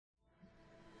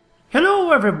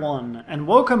Hello everyone, and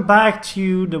welcome back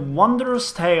to the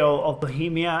wondrous tale of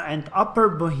Bohemia and Upper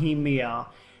Bohemia,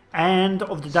 and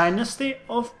of the dynasty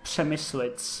of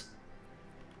Przemyslids.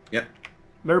 Yep.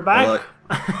 We're back.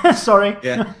 Sorry.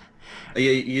 Yeah.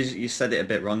 You said it a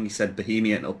bit wrong. You said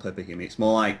Bohemia and Upper Bohemia. It's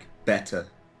more like better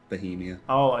Bohemia.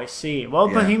 Oh, I see. Well,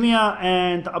 Yeah. Bohemia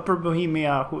and Upper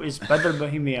Bohemia, who is better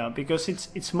Bohemia, because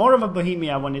it's more of a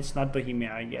Bohemia when it's not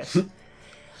Bohemia, I guess.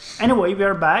 Anyway, we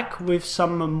are back with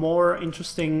some more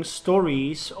interesting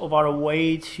stories of our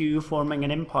way to forming an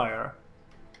empire.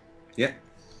 Yeah.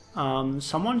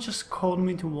 Someone just called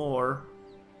me to war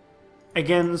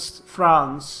against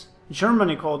France.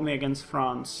 Germany called me against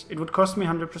France. It would cost me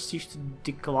 100 prestige to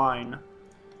decline.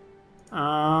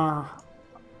 I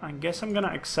guess I'm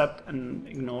gonna accept and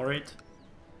ignore it,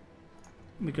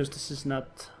 because this is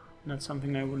not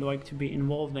something I would like to be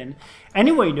involved in.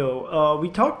 Anyway, though, we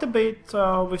talked a bit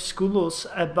with Skulos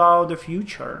about the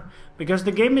future, because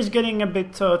the game is getting a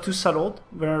bit too settled.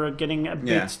 We're getting a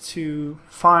bit too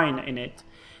fine in it.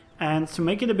 And to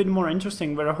make it a bit more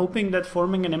interesting, we're hoping that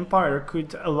forming an empire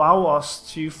could allow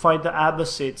us to fight the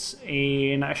Abbasids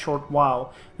in a short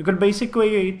while. We could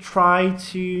basically try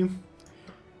to,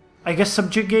 I guess,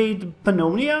 subjugate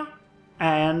Pannonia,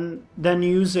 and then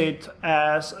use it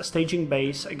as a staging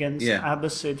base against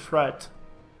Abbasid threat.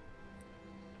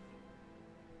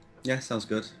 Yeah, sounds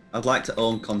good. I'd like to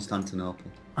own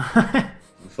Constantinople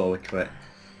before we quit.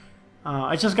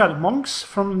 I just got monks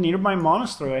from a nearby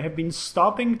monastery. I have been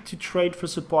stopping to trade for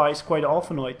supplies quite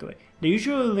often lately. They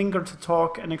usually linger to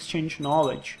talk and exchange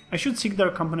knowledge. I should seek their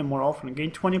company more often.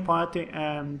 Gain 20 piety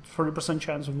and 40%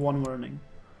 chance of one learning.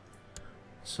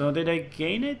 So did I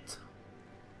gain it?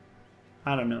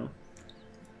 I don't know.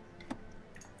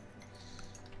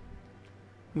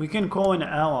 We can call in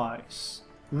allies.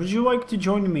 Would you like to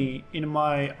join me in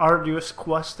my arduous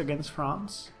quest against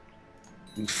France?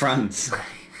 France?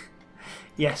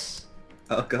 Yes.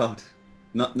 Oh god.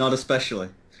 Not especially.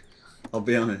 I'll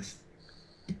be honest.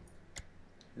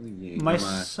 My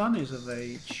son is of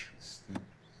age.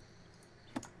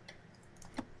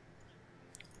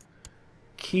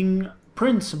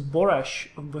 Prince Borash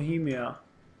of Bohemia.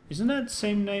 Isn't that the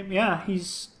same name? Yeah,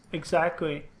 he's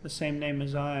exactly the same name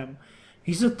as I am.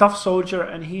 He's a tough soldier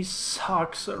and he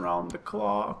sucks around the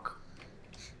clock.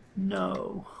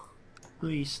 No.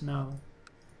 Please, no.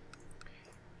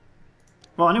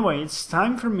 Well, anyway, it's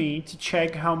time for me to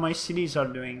check how my cities are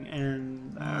doing,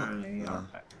 and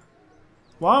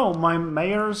wow, my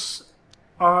mayors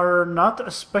are not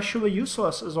especially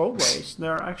useless as always.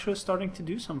 They're actually starting to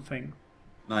do something.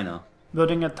 I know.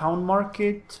 Building a town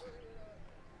market.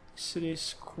 City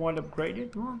is quite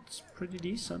upgraded. Well, it's pretty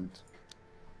decent.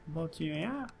 But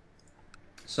yeah.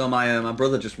 So my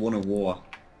brother just won a war.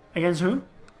 Against who?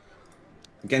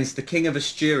 Against the King of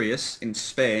Asturias in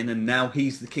Spain, and now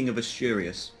he's the King of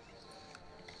Asturias.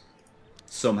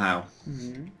 Somehow.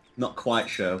 Not quite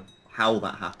sure how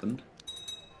that happened.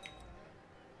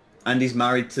 And he's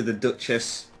married to the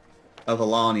Duchess of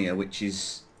Alania, which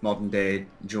is modern day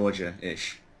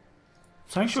Georgia-ish.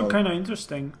 It's actually kind of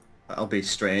interesting. That'll be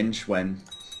strange when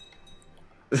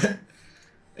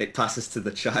it passes to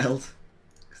the child,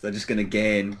 because they're just going to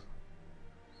gain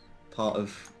part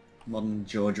of modern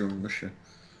Georgia and Russia.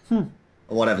 Or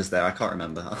whatever's there, I can't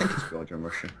remember. I think it's Georgia and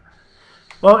Russia.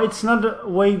 Well, it's not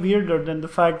way weirder than the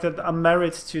fact that I'm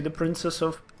married to the Princess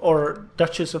of, or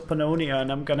Duchess of Pannonia,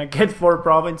 and I'm gonna get 4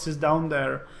 provinces down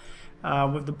there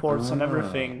with the ports and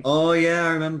everything. Oh yeah,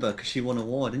 I remember, because she won a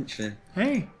war, didn't she?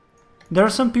 Hey, there are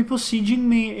some people sieging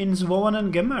me in Zvolen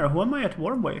and Gemer. Who am I at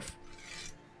war with?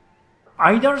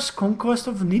 Idar's conquest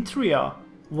of Nitria.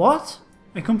 What?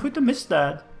 I completely missed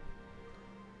that.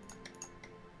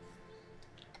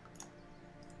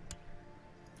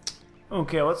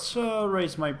 Okay, let's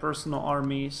raise my personal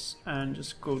armies and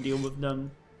just go deal with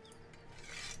them.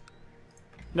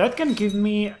 That can give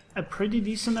me a pretty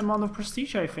decent amount of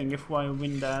prestige, I think, if I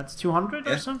win that. 200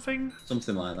 or something?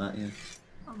 Something like that, yeah.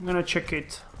 I'm gonna check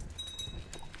it.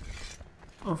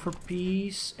 Oh, for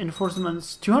peace.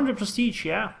 Enforcements. 200 prestige,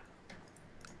 yeah.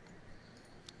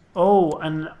 Oh,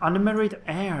 an unmarried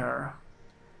heir.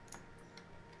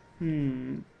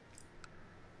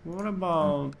 What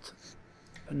about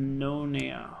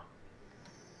Pannonia?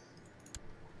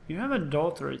 You have a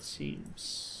daughter, it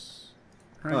seems.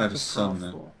 Oh, I have a son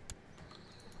now.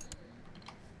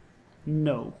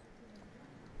 No.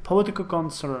 Political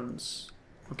concerns.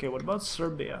 Okay, what about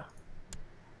Serbia?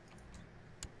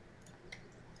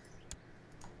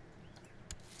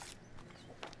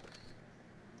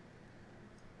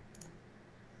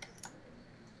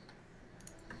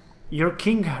 Your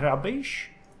king Hrabish?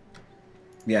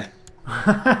 Yeah.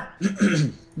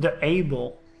 The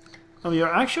able. Oh,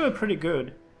 you're actually pretty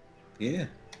good. Yeah.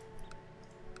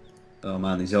 Oh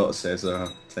man, these autosaves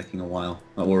are taking a while.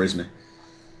 That worries me.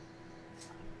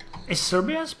 Is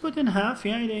Serbia split in half?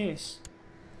 Yeah, it is.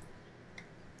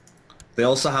 They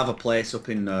also have a place up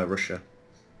in Russia.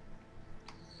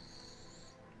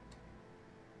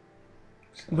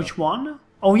 So, Which one?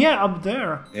 Oh yeah, up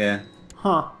there. yeah.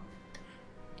 Huh.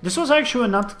 This was actually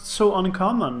not so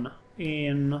uncommon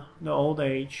in the old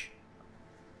age,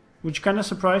 which kind of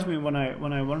surprised me when I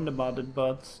learned about it.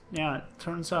 But yeah, it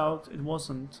turns out it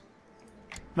wasn't.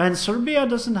 Man, Serbia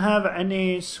doesn't have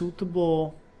any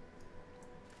suitable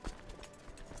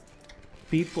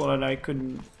people that I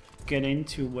could get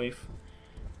into with.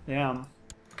 Damn,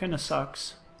 kind of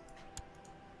sucks.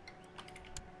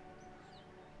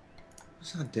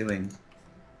 What's I doing?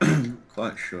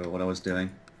 Quite sure what I was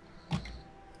doing.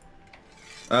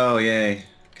 Oh yay,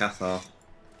 Cathar.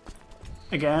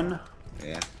 Again,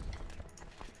 Yeah.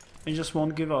 I just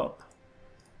won't give up.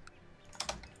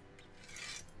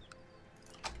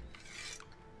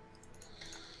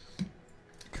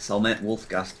 Guess I'll make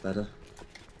Wolfgast better.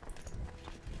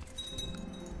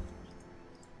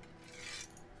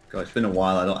 God, it's been a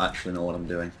while, I don't actually know what I'm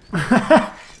doing.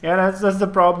 Yeah, that's the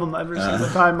problem every single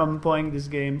time I'm playing this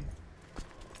game.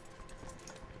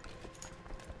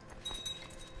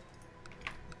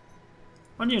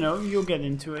 But you know, you'll get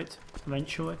into it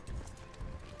eventually.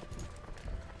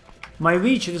 My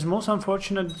reach, it is most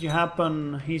unfortunate that you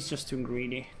happen. He's just too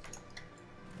greedy.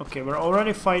 Okay, we're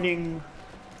already fighting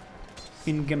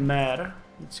in Gemer.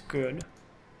 It's good.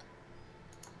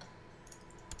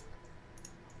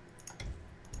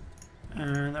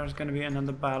 And there's gonna be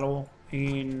another battle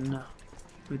in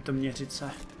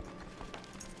Litoměřice.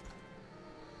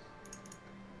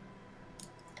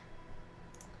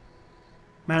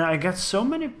 Man, I get so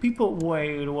many people.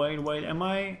 Wait, am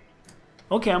I...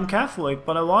 Okay, I'm Catholic,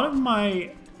 but a lot of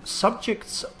my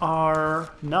subjects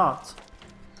are not.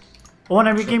 Oh, and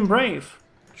I became brave.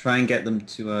 Try and get them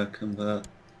to convert.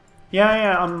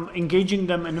 Yeah, I'm engaging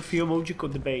them in theological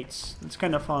debates. It's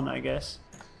kind of fun, I guess.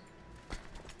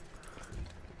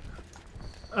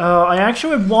 I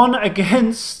actually won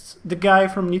against the guy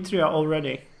from Nitria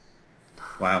already.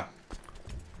 Wow.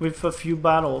 With a few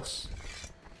battles.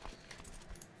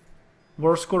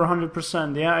 War score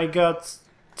 100%. Yeah, I got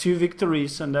 2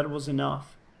 victories and that was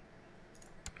enough.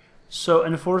 So,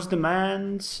 enforce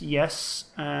demands, yes,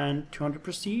 and 200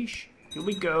 prestige. Here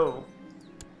we go.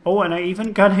 Oh, and I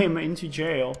even got him into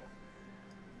jail.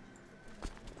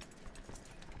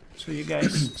 So you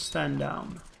guys stand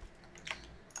down.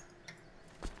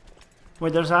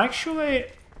 Wait, there's actually...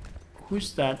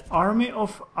 Who's that? Army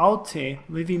of Alte,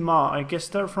 Livima. I guess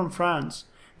they're from France.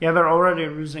 Yeah, we're already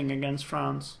losing against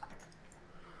France.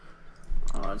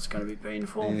 Oh, it's gonna be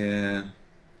painful. Yeah.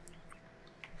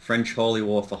 French Holy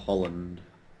War for Holland.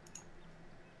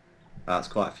 That's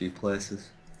quite a few places.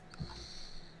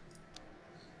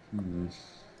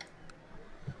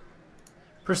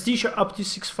 Prestige up to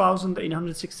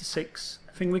 6,866.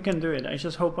 I think we can do it. I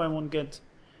just hope I won't get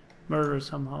murdered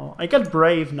somehow. I got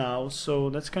brave now, so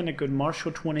that's kind of good.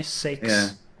 Martial 26.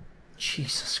 Yeah.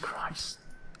 Jesus Christ.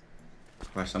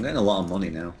 Christ, I'm getting a lot of money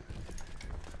now.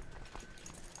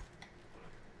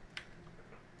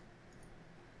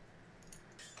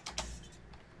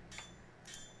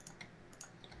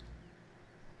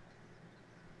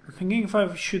 I'm thinking if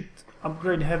I should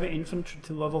upgrade heavy infantry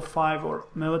to level 5 or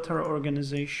military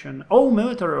organization. Oh,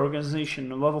 military organization,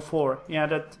 level 4. Yeah,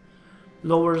 that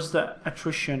lowers the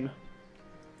attrition.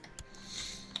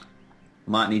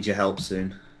 Might need your help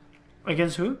soon.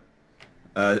 Against who?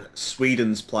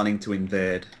 Sweden's planning to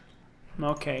invade.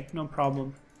 Okay, no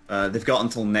problem. They've got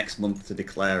until next month to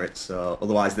declare it, so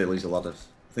otherwise they lose a lot of...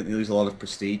 I think they lose a lot of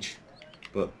prestige,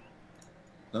 but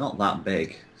they're not that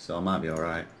big, so I might be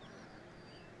alright.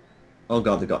 Oh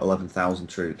god, they've got 11,000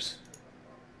 troops.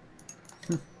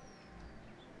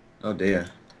 Oh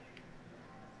dear.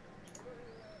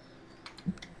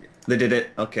 They did it,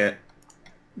 okay.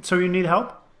 So you need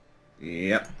help?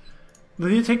 Yep. Will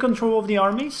you take control of the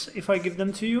armies if I give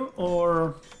them to you,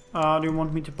 or do you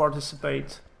want me to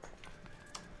participate?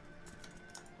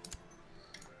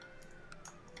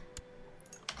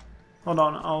 Hold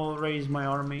on, I'll raise my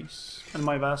armies and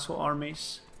my vassal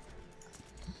armies.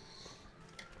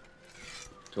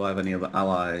 Do I have any other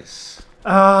allies?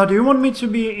 Do you want me to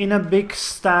be in a big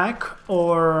stack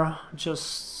or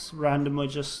just randomly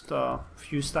just a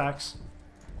few stacks?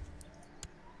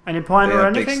 Any plan Yeah,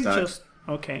 or big anything? stack. Just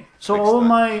okay. So Big all stack.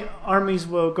 my armies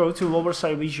will go to Lower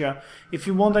Silesia. If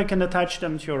you want, I can attach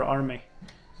them to your army,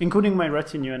 including my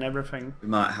retinue and everything. We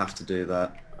might have to do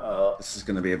that. This is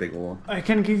going to be a big war. I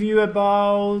can give you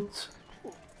about...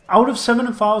 Out of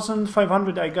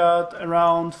 7,500 I got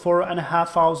around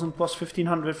 4,500 plus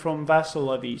 1,500 from vassal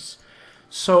levies.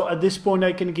 So at this point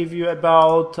I can give you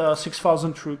about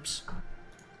 6,000 troops.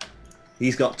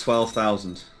 He's got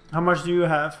 12,000. How much do you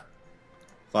have?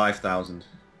 5,000.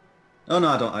 Oh no,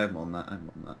 I don't. I have more than that. I have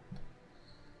more than that.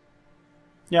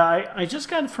 Yeah, I just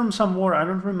got from some war. I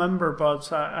don't remember,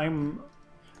 but I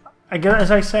get,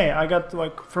 as I say, I got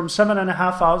like from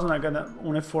 7,500. I got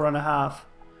only 4.5.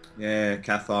 Yeah,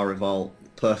 Cathar revolt.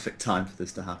 Perfect time for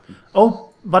this to happen. Oh,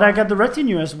 but I got the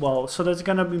retinue as well, so that's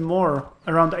gonna be more,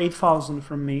 around 8,000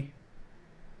 from me.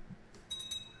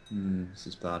 This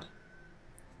is bad.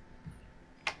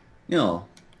 You know,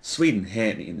 Sweden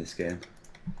hate me in this game.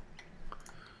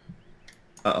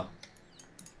 Uh-oh.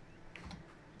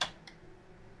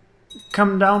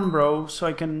 Come down, bro, so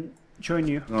I can join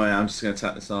you. Oh yeah, I'm just gonna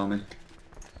attack this army.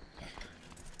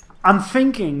 I'm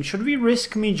thinking, should we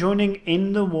risk me joining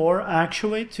in the war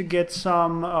actually to get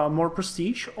some more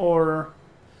prestige, or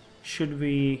should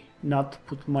we not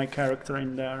put my character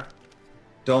in there?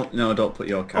 Don't put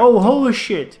your character. Oh, holy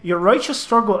shit! Your righteous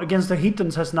struggle against the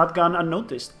Heathens has not gone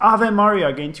unnoticed. Ave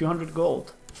Maria gained 200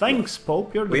 gold. Thanks,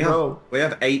 Pope, you're the bro. We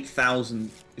have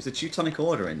 8,000... Is the Teutonic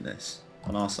Order in this?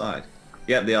 On our side?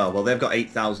 Yep, they are. Well, they've got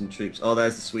 8,000 troops. Oh,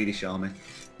 there's the Swedish army.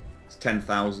 It's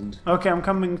 10,000. Okay, I'm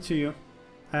coming to you.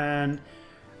 And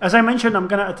as I mentioned, I'm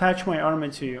gonna attach my army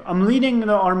to you. I'm leading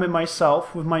the army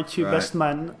myself with my two best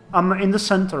men. I'm in the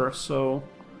center, so...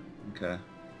 Okay.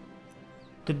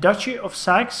 The Duchy of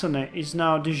Saxony is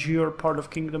now de jure part of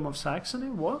Kingdom of Saxony?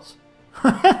 What?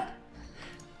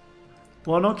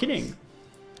 Well, no kidding.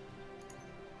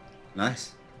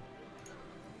 Nice.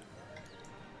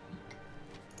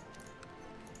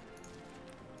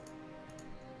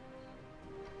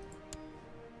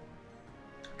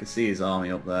 I can see his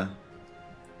army up there.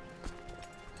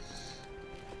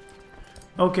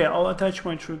 Okay, I'll attach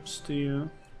my troops to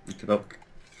you. Look.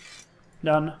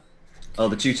 Done. Oh,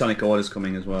 the Teutonic Order's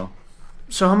coming as well.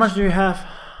 So how much do you have?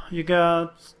 You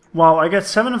got... Wow, I got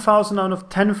 7,000 out of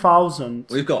 10,000.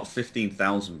 We've got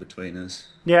 15,000 between us.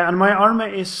 Yeah, and my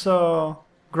army is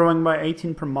growing by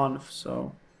 18 per month,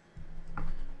 so...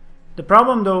 The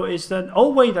problem though is that...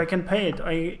 Oh wait, I can pay it.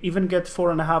 I even get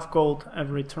 4.5 gold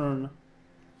every turn.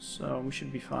 So we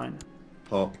should be fine.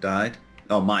 Pope died.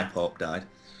 Oh, my Pope died.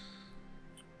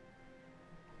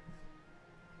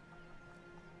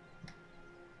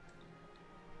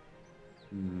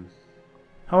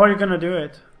 How are you gonna do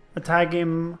it? Attack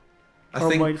him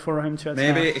or wait for him to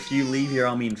attack? Maybe if you leave your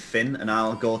army in Finn and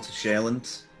I'll go to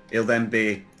Shareland,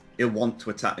 he'll want to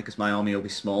attack because my army will be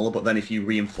smaller, but then if you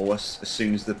reinforce as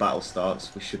soon as the battle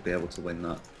starts, we should be able to win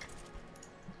that.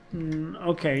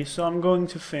 Okay, so I'm going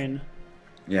to Finn.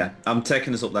 Yeah, I'm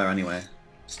taking us up there anyway,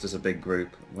 just as a big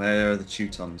group. Where are the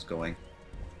Teutons going?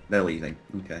 They're leaving.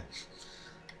 Okay.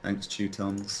 Thanks,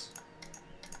 Teutons.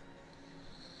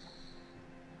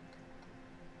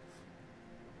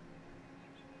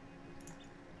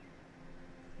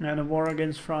 And the war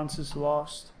against France is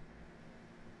lost.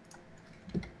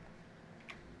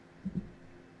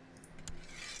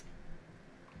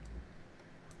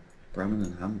 Bremen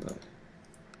and Hamburg.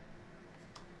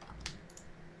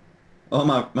 Oh,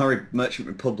 my Merchant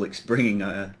Republic's bringing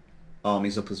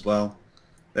armies up as well.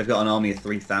 They've got an army of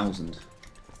 3,000.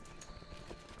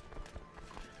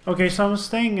 Okay, so I'm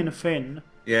staying in Finn.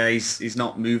 Yeah, he's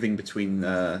not moving between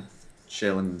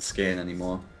Shareland and Skane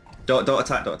anymore. Don't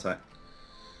attack, don't attack.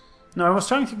 No, I was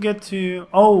trying to get to...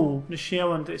 Oh, the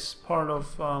Sheeland is part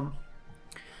of...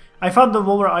 I thought the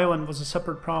Wolver Island was a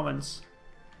separate province.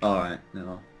 Alright,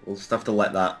 no. We'll just have to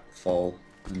let that fall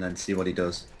and then see what he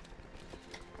does.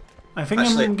 I think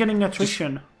actually, I'm getting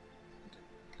attrition.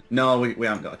 No, we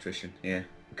haven't got attrition here.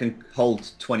 We can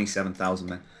hold 27,000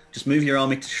 men. Just move your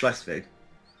army to Schleswig.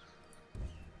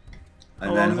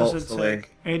 And then hopefully...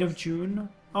 8th of June?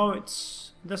 Oh,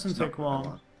 it doesn't take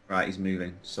long. Right, he's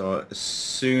moving. So as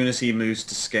soon as he moves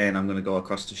to Skane, I'm going to go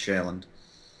across to Shareland.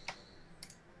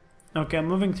 Okay, I'm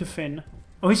moving to Finn.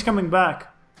 Oh, he's coming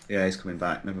back. Yeah, he's coming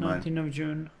back. Never mind. 19th of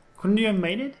June. Couldn't you have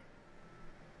made it?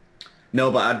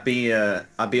 No, but I'd be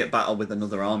at battle with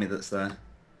another army that's there.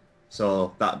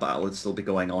 So that battle would still be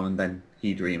going on, and then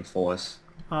he'd reinforce.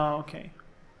 Oh, okay.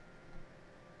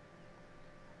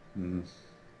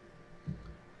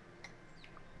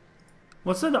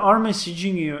 What's that army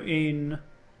sieging you in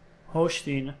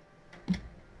Holstein?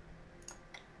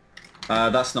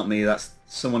 That's not me. That's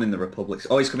someone in the Republic.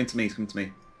 Oh, he's coming to me. He's coming to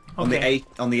me. Okay.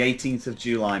 On the 18th of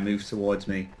July, move towards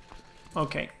me.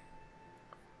 Okay.